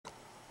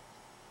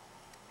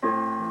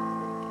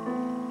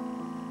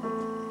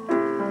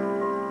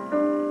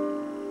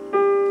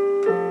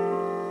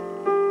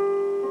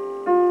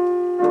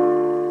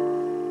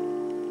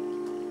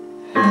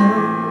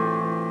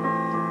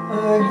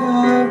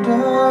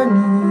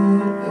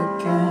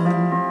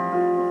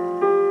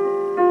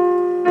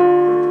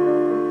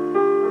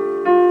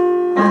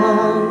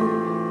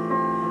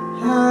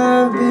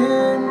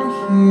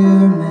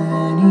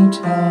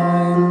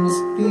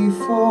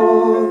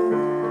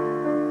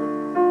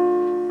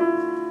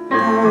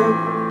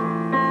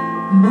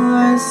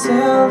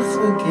myself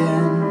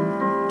again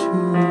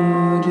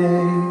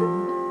today.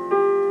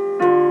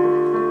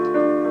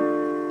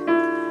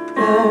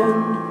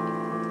 And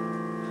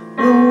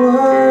the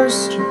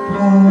worst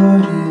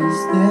part is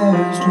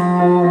there's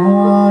no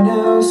one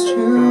else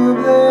to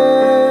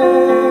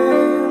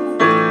blame.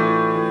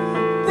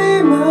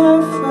 Be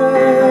my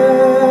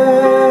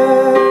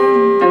friend,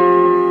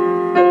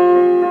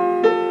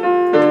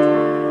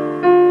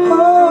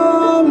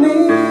 hold me,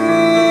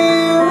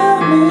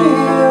 let me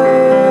up.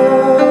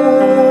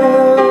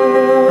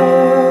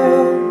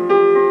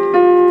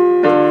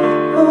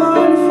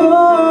 One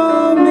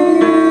for me,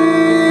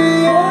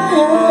 I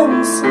am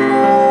small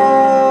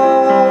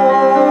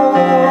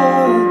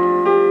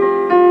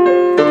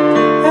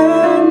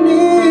and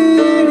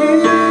needy,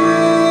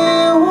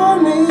 want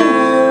me up.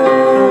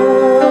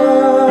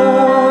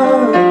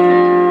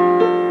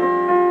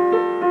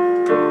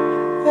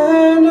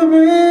 And to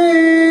breathe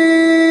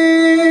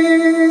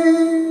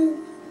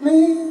me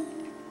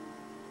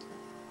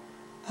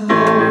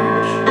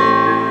out.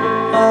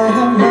 I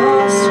have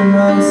lost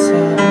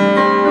myself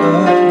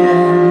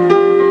again.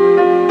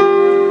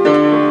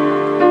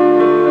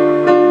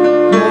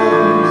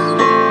 Lost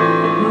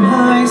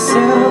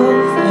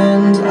myself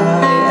and I